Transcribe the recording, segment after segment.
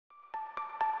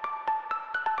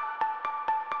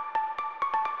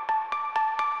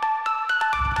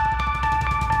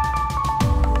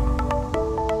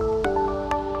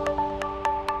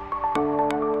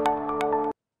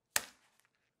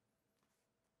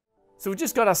So we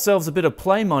just got ourselves a bit of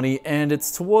play money, and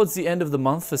it's towards the end of the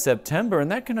month for September,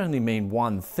 and that can only mean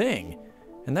one thing,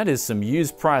 and that is some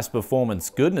used price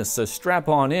performance goodness. So strap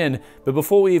on in. But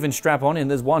before we even strap on in,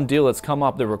 there's one deal that's come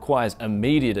up that requires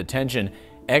immediate attention.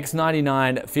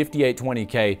 X99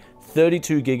 5820K,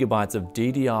 32 gigabytes of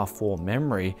DDR4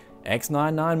 memory,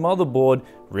 X99 motherboard,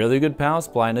 really good power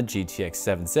supply, and a GTX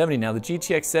 770. Now the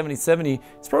GTX 7070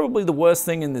 is probably the worst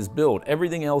thing in this build.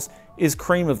 Everything else is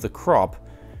cream of the crop.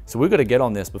 So we've got to get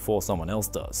on this before someone else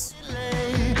does.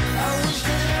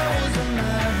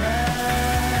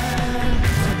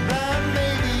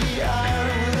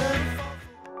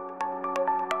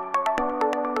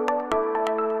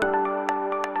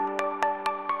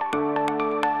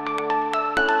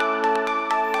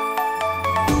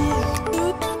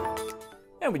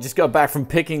 We just got back from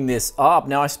picking this up.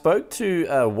 Now I spoke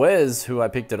to Wes, who I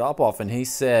picked it up off, and he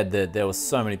said that there were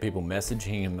so many people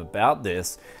messaging him about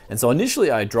this. And so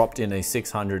initially I dropped in a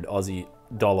 600 Aussie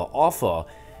dollar offer,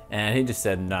 and he just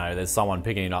said, no, there's someone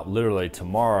picking it up literally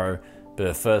tomorrow,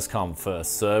 but first come,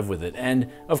 first serve with it. And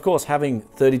of course, having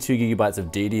 32 gigabytes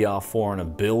of DDR4 on a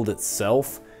build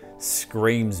itself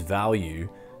screams value.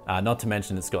 Not to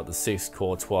mention it's got the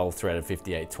 6-core 12-threaded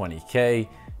 5820K,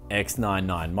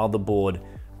 X99 motherboard,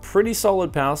 pretty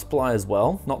solid power supply as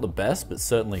well. Not the best, but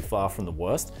certainly far from the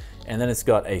worst. And then it's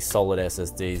got a solid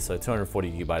SSD, so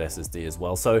 240 gigabyte SSD as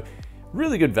well. So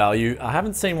really good value. I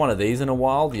haven't seen one of these in a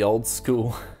while, the old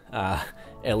school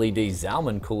LED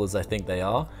Zalman coolers, I think they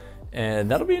are. And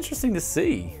that'll be interesting to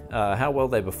see how well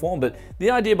they perform. But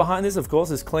the idea behind this, of course,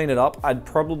 is clean it up. I'd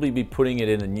probably be putting it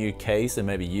in a new case and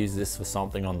maybe use this for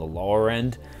something on the lower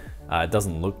end. It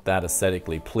doesn't look that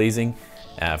aesthetically pleasing.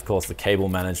 Of course, the cable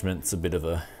management's a bit of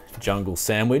a jungle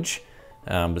sandwich,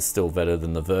 but still better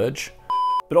than the Verge.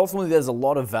 But ultimately, there's a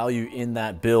lot of value in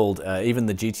that build. Even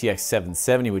the GTX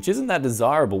 770, which isn't that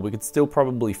desirable, we could still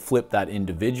probably flip that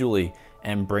individually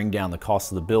and bring down the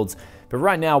cost of the builds. But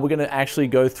right now, we're gonna actually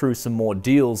go through some more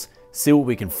deals, see what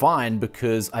we can find,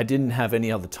 because I didn't have any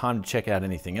other time to check out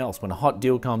anything else. When a hot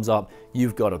deal comes up,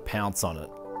 you've got to pounce on it.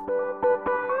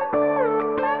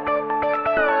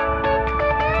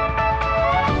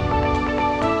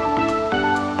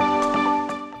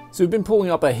 So we've been pulling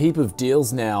up a heap of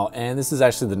deals now, and this is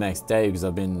actually the next day because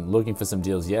I've been looking for some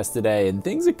deals yesterday, and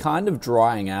things are kind of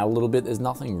drying out a little bit. There's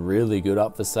nothing really good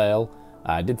up for sale.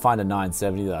 I did find a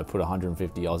 970 that I put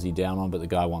 150 Aussie down on, but the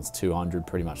guy wants 200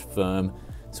 pretty much firm,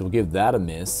 so we'll give that a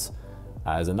miss.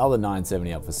 There's another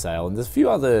 970 up for sale, and there's a few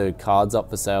other cards up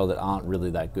for sale that aren't really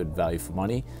that good value for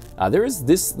money. There is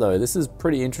this though, this is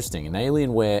pretty interesting, an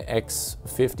Alienware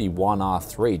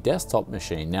X51R3 desktop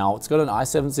machine. Now it's got an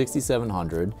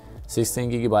i7-6700,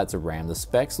 16 gigabytes of RAM. The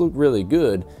specs look really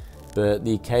good, but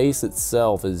the case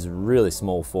itself is really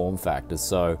small form factor.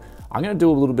 So I'm gonna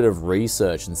do a little bit of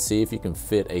research and see if you can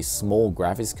fit a small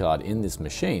graphics card in this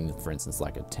machine, for instance,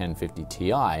 like a 1050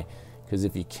 Ti, because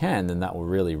if you can, then that will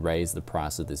really raise the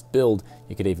price of this build.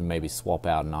 You could even maybe swap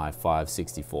out an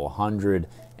i5-6400,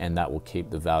 and that will keep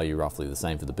the value roughly the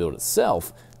same for the build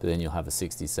itself, but then you'll have a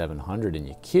 6700 in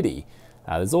your kitty.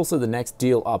 There's also the next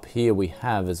deal up here we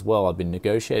have as well. I've been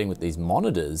negotiating with these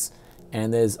monitors,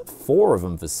 and there's 4 of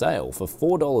them for sale for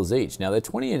 $4 each. Now they're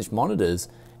 20-inch monitors,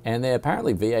 and they're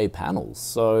apparently VA panels,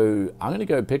 so I'm gonna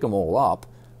go pick them all up,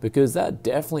 because that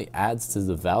definitely adds to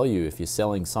the value if you're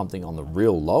selling something on the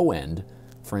real low end,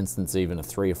 for instance, even a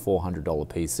 $300 or $400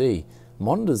 PC.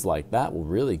 Monitors like that will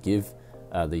really give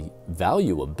the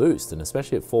value a boost, and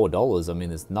especially at $4, I mean,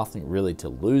 there's nothing really to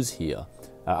lose here.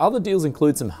 Other deals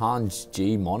include some Hans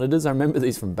G monitors. I remember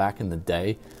these from back in the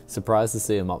day. Surprised to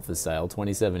see them up for sale.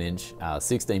 27-inch,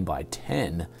 16 by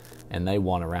 10, and they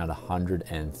won around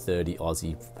 130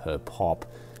 Aussie per pop.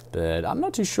 But I'm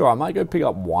not too sure. I might go pick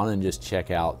up one and just check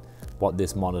out what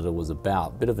this monitor was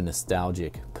about. Bit of a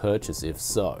nostalgic purchase if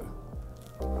so.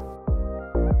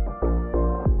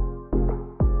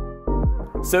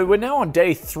 So we're now on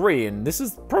day 3, and this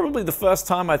is probably the first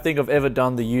time I think I've ever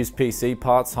done the used PC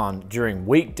parts hunt during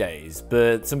weekdays.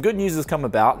 But some good news has come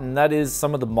about, and that is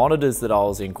some of the monitors that I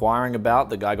was inquiring about.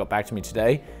 The guy got back to me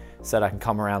today, said I can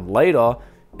come around later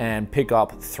and pick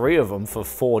up 3 of them for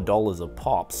 $4 a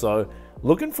pop. So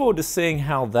looking forward to seeing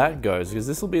how that goes, because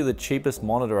this will be the cheapest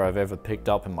monitor I've ever picked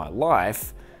up in my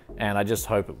life, and I just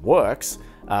hope it works.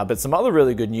 But some other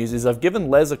really good news is I've given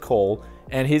Les a call,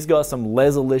 and he's got some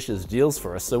Lesalicious deals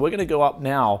for us. So we're gonna go up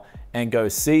now and go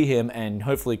see him and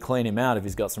hopefully clean him out if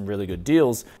he's got some really good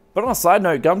deals. But on a side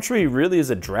note, Gumtree really is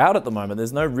a drought at the moment.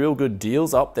 There's no real good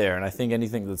deals up there, and I think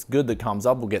anything that's good that comes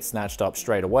up will get snatched up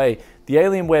straight away. The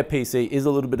Alienware PC is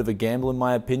a little bit of a gamble in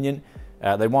my opinion.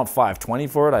 They want 520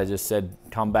 for it. I just said,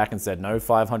 come back and said no,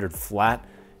 500 flat,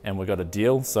 and we got a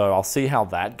deal. So I'll see how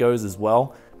that goes as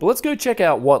well. But let's go check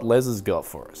out what Les has got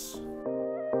for us.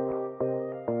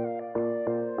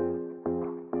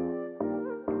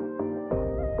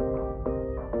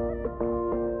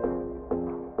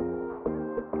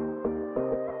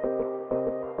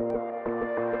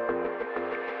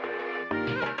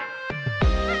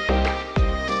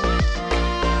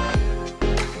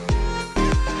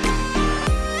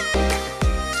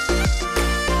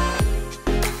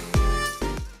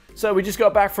 So we just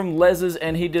got back from Les's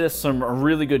and he did us some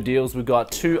really good deals. We've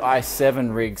got two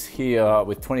i7 rigs here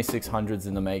with 2600s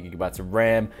in the 8 GB of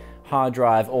RAM, hard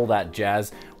drive, all that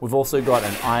jazz. We've also got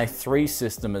an i3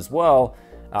 system as well,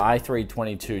 i3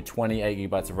 2220, 8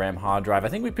 GB of RAM, hard drive. I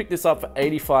think we picked this up for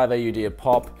 85 AUD a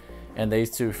pop and these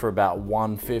two for about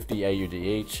 150 AUD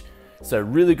each. So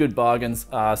really good bargains.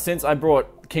 Since I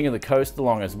brought King of the Coast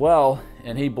along as well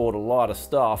and he bought a lot of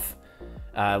stuff,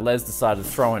 Les decided to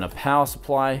throw in a power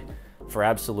supply for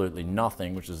absolutely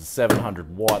nothing, which is a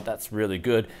 700 watt. That's really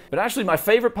good. But actually my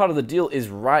favorite part of the deal is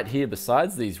right here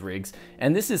besides these rigs,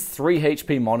 and this is 3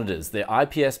 HP monitors. They're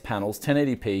IPS panels,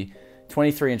 1080p,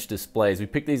 23-inch displays. We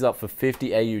picked these up for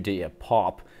 50 AUD a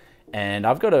pop, and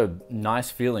I've got a nice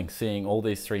feeling seeing all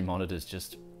these 3 monitors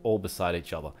just all beside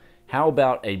each other. How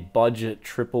about a budget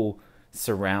triple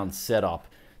surround setup?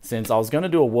 Since I was going to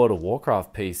do a World of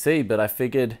Warcraft PC, but I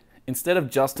figured instead of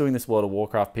just doing this World of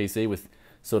Warcraft PC with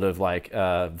sort of like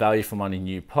value for money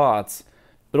new parts,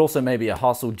 but also maybe a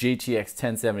Hustle GTX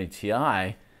 1070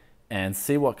 Ti, and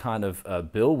see what kind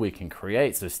of build we can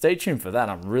create. So stay tuned for that.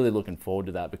 I'm really looking forward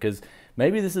to that because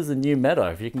maybe this is a new meta.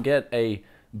 If you can get a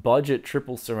budget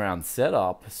triple surround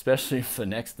setup, especially for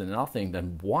next to nothing,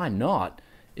 then why not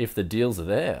if the deals are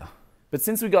there? But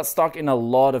since we got stuck in a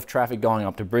lot of traffic going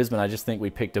up to Brisbane, I just think we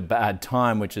picked a bad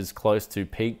time, which is close to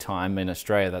peak time in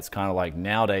Australia. That's kind of like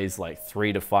nowadays, like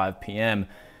 3 to 5 p.m.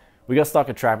 We got stuck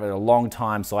in traffic a long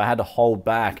time, so I had to hold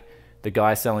back the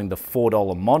guy selling the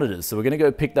 $4 monitors. So we're gonna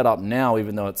go pick that up now,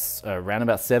 even though it's around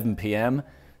about 7 p.m.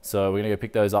 So we're gonna go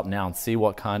pick those up now and see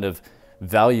what kind of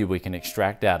value we can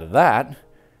extract out of that.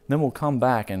 Then we'll come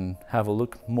back and have a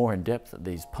look more in depth at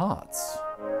these parts.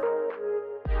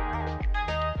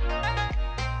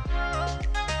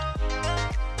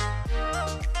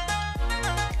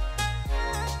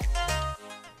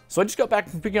 So I just got back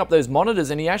from picking up those monitors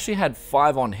and he actually had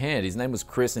 5 on hand. His name was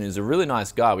Chris and he was a really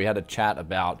nice guy. We had a chat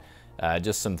about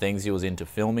just some things he was into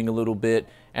filming a little bit.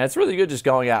 And it's really good just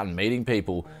going out and meeting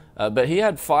people. But he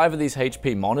had 5 of these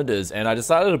HP monitors and I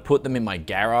decided to put them in my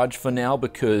garage for now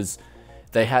because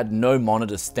they had no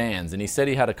monitor stands. And he said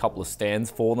he had a couple of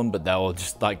stands for them, but they were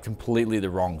just like completely the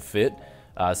wrong fit.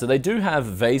 So they do have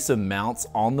VESA mounts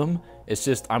on them. It's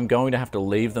just I'm going to have to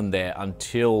leave them there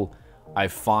until I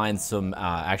find some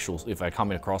if I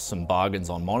come across some bargains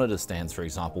on monitor stands, for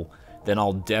example, then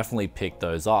I'll definitely pick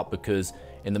those up because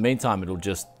in the meantime, it'll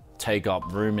just take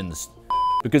up room in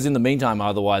the,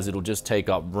 otherwise it'll just take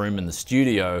up room in the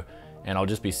studio and I'll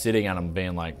just be sitting at them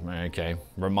being like, okay,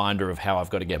 reminder of how I've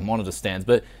got to get monitor stands.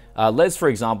 But Les, for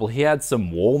example, he had some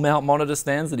wall mount monitor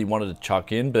stands that he wanted to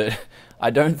chuck in, but I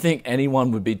don't think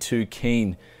anyone would be too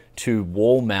keen to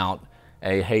wall mount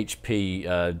a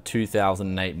HP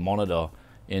 2008 monitor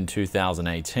in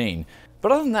 2018.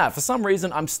 But other than that, for some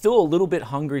reason, I'm still a little bit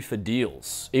hungry for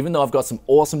deals. Even though I've got some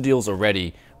awesome deals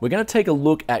already, we're gonna take a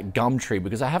look at Gumtree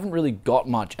because I haven't really got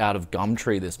much out of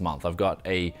Gumtree this month. I've got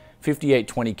a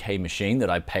 5820K machine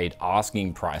that I paid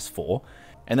asking price for,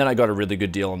 and then I got a really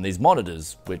good deal on these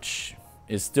monitors, which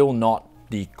is still not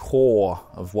the core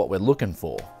of what we're looking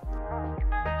for.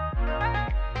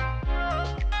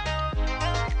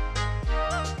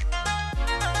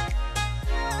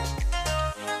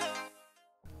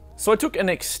 So I took an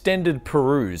extended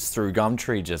peruse through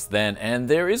Gumtree just then, and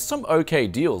there is some okay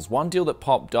deals. One deal that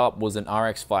popped up was an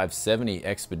RX 570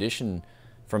 Expedition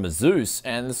from Asus,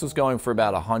 and this was going for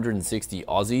about 160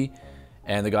 Aussie,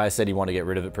 and the guy said he wanted to get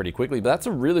rid of it pretty quickly, but that's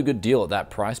a really good deal at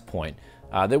that price point.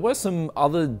 There were some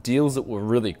other deals that were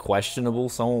really questionable.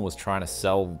 Someone was trying to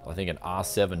sell, I think, an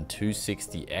R7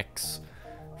 260X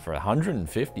for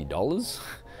 $150.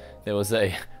 There was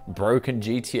a broken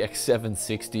GTX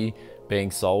 760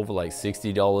 being sold for like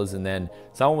 $60, and then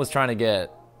someone was trying to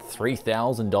get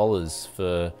 $3,000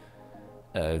 for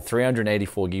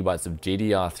 384 gigabytes of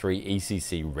GDR3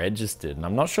 ECC registered. And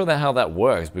I'm not sure how that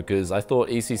works because I thought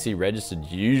ECC registered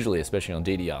usually, especially on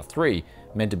DDR3,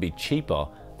 meant to be cheaper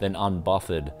than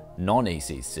unbuffered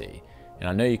non-ECC. And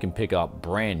I know you can pick up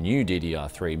brand new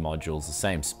DDR3 modules, the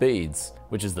same speeds,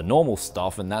 which is the normal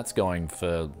stuff, and that's going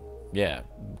for yeah,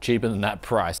 cheaper than that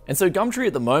price. And so Gumtree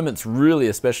at the moment's really,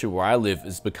 especially where I live,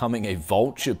 is becoming a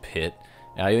vulture pit.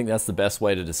 And I think that's the best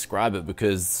way to describe it,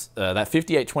 because that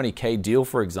 5820K deal,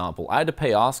 for example, I had to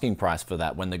pay asking price for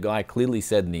that when the guy clearly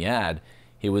said in the ad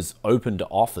he was open to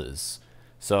offers.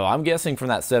 So I'm guessing from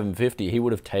that 750, he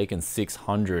would have taken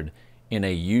 600 in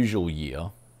a usual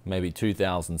year, maybe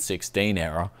 2016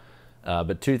 era.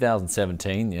 But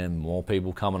 2017, yeah, more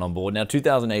people coming on board. Now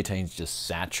 2018 is just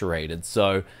saturated.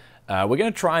 So we're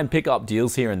going to try and pick up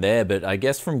deals here and there, but I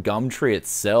guess from Gumtree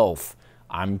itself,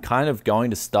 I'm kind of going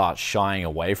to start shying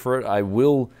away from it. I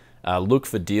will look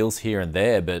for deals here and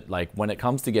there, but like when it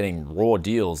comes to getting raw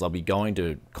deals, I'll be going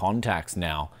to contacts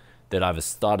now that I've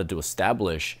started to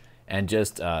establish and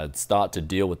just start to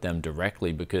deal with them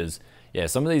directly, because yeah,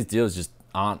 some of these deals just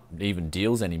aren't even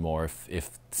deals anymore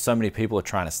if so many people are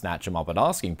trying to snatch them up at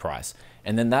asking price.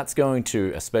 And then that's going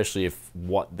to, especially if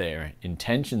what their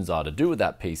intentions are to do with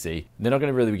that PC, they're not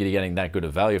going to really be getting that good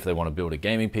of value if they want to build a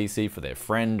gaming PC for their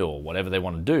friend or whatever they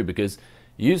want to do, because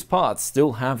used parts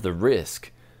still have the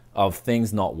risk of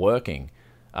things not working.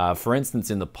 For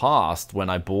instance, in the past, when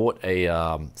I bought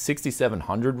a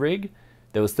 6700 rig,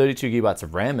 there was 32 gigabytes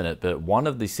of RAM in it, but one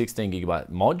of the 16 gigabyte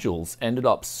modules ended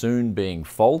up soon being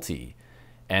faulty.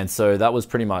 And so that was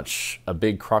pretty much a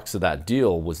big crux of that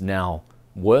deal, was now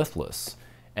worthless.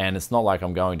 And it's not like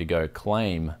I'm going to go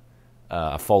claim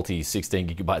a faulty 16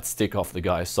 gigabyte stick off the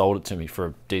guy who sold it to me for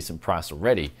a decent price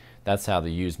already. That's how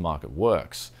the used market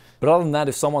works. But other than that,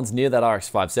 if someone's near that RX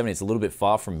 570, it's a little bit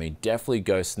far from me, definitely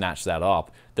go snatch that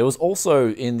up. There was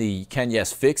also, in the Can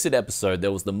Yes Fix It episode,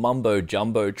 there was the Mumbo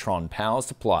Jumbotron power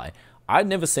supply. I'd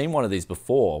never seen one of these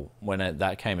before when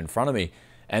that came in front of me.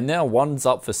 And now one's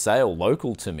up for sale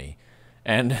local to me.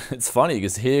 And it's funny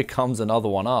because here comes another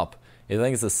one up. I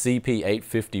think it's a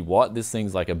CP850 watt. This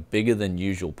thing's like a bigger than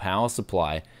usual power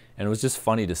supply. And it was just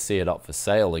funny to see it up for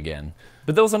sale again.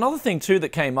 But there was another thing too that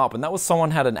came up, and that was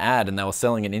someone had an ad and they were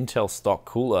selling an Intel stock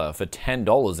cooler for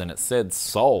 $10 and it said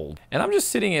sold. And I'm just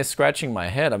sitting here scratching my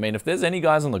head. I mean, if there's any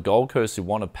guys on the Gold Coast who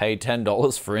want to pay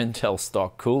 $10 for Intel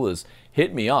stock coolers,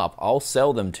 hit me up. I'll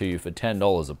sell them to you for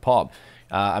 $10 a pop.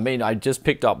 I mean, I just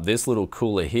picked up this little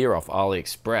cooler here off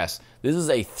AliExpress. This is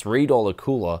a $3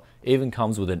 cooler, even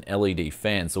comes with an LED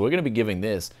fan. So we're going to be giving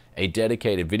this a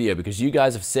dedicated video because you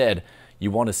guys have said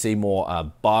you want to see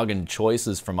more bargain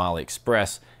choices from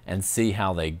AliExpress and see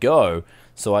how they go.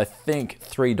 So I think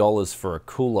 $3 for a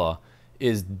cooler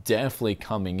is definitely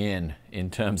coming in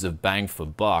terms of bang for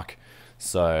buck.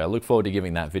 So I look forward to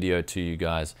giving that video to you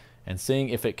guys and seeing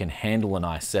if it can handle an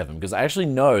i7, because I actually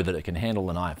know that it can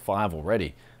handle an i5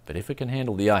 already, but if it can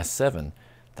handle the i7,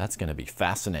 that's going to be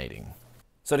fascinating.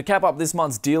 So to cap up this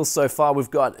month's deals so far, we've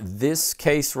got this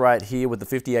case right here with the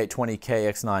 5820K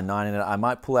X99 in it. I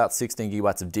might pull out 16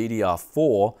 gigabytes of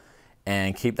DDR4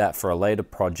 and keep that for a later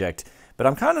project, but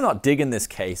I'm kind of not digging this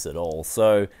case at all.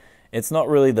 So it's not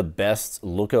really the best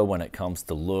looker when it comes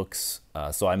to looks,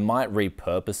 so I might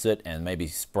repurpose it and maybe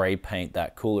spray paint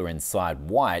that cooler inside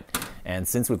white. And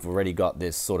since we've already got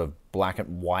this sort of black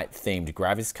and white themed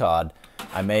graphics card,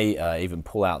 I may even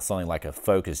pull out something like a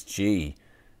Focus G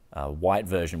white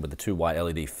version with the 2 white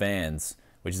LED fans,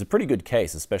 which is a pretty good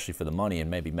case, especially for the money,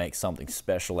 and maybe make something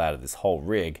special out of this whole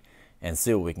rig and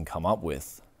see what we can come up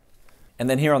with. And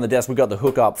then here on the desk, we've got the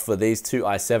hookup for these 2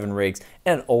 i7 rigs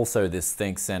and also this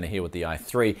ThinkCentre here with the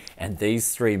i3 and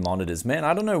these 3 monitors. Man,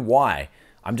 I don't know why.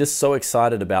 I'm just so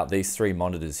excited about these 3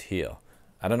 monitors here.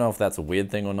 I don't know if that's a weird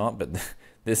thing or not, but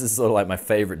this is sort of like my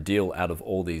favorite deal out of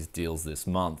all these deals this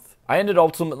month. I ended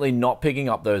ultimately not picking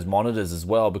up those monitors as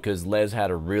well because Les had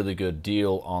a really good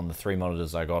deal on the 3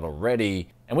 monitors I got already.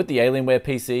 And with the Alienware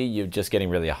PC, you're just getting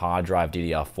really a hard drive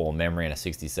DDR4 memory and a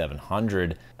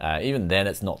 6700. Even then,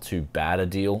 it's not too bad a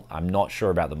deal. I'm not sure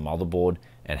about the motherboard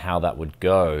and how that would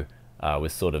go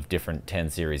with sort of different 10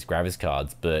 series graphics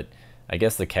cards, but I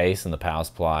guess the case and the power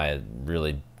supply are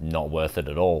really not worth it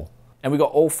at all. And we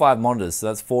got all 5 monitors, so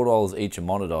that's $4 each a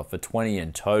monitor for $20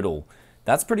 in total.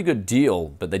 That's a pretty good deal,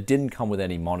 but they didn't come with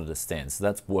any monitor stands, so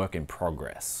that's work in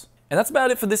progress. And that's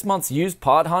about it for this month's used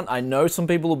part hunt. I know some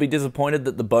people will be disappointed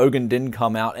that the Bogan didn't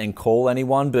come out and call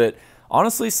anyone, but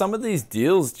honestly, some of these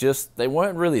deals they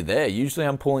weren't really there. Usually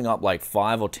I'm pulling up like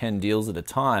 5 or 10 deals at a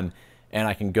time, and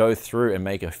I can go through and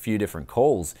make a few different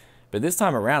calls. But this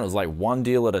time around, it was like 1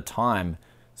 deal at a time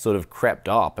sort of crept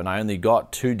up, and I only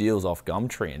got 2 deals off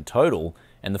Gumtree in total.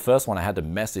 And the first one I had to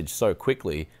message so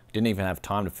quickly, didn't even have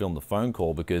time to film the phone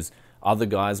call because other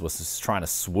guys were just trying to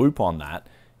swoop on that.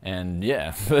 And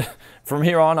yeah, from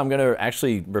here on, I'm going to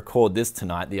actually record this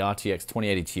tonight, the RTX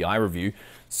 2080 Ti review.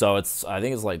 So I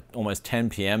think it's like almost 10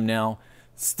 p.m. now.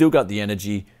 Still got the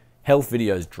energy. health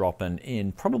videos dropping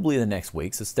in probably the next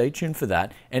week, so stay tuned for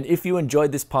that. And if you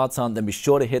enjoyed this parts hunt, then be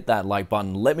sure to hit that like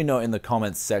button. Let me know in the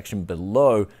comments section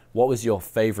below what was your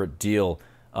favorite deal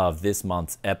of this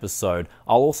month's episode.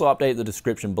 I'll also update the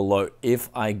description below if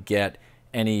I get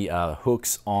any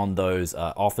hooks on those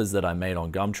offers that I made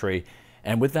on Gumtree.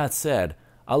 And with that said,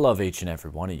 I love each and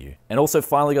every one of you. And also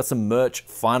finally got some merch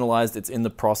finalized. It's in the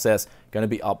process. Going to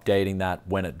be updating that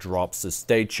when it drops, so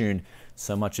stay tuned.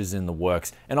 So much is in the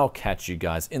works, and I'll catch you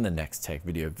guys in the next tech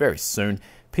video very soon.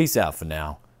 Peace out for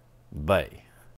now. Bye.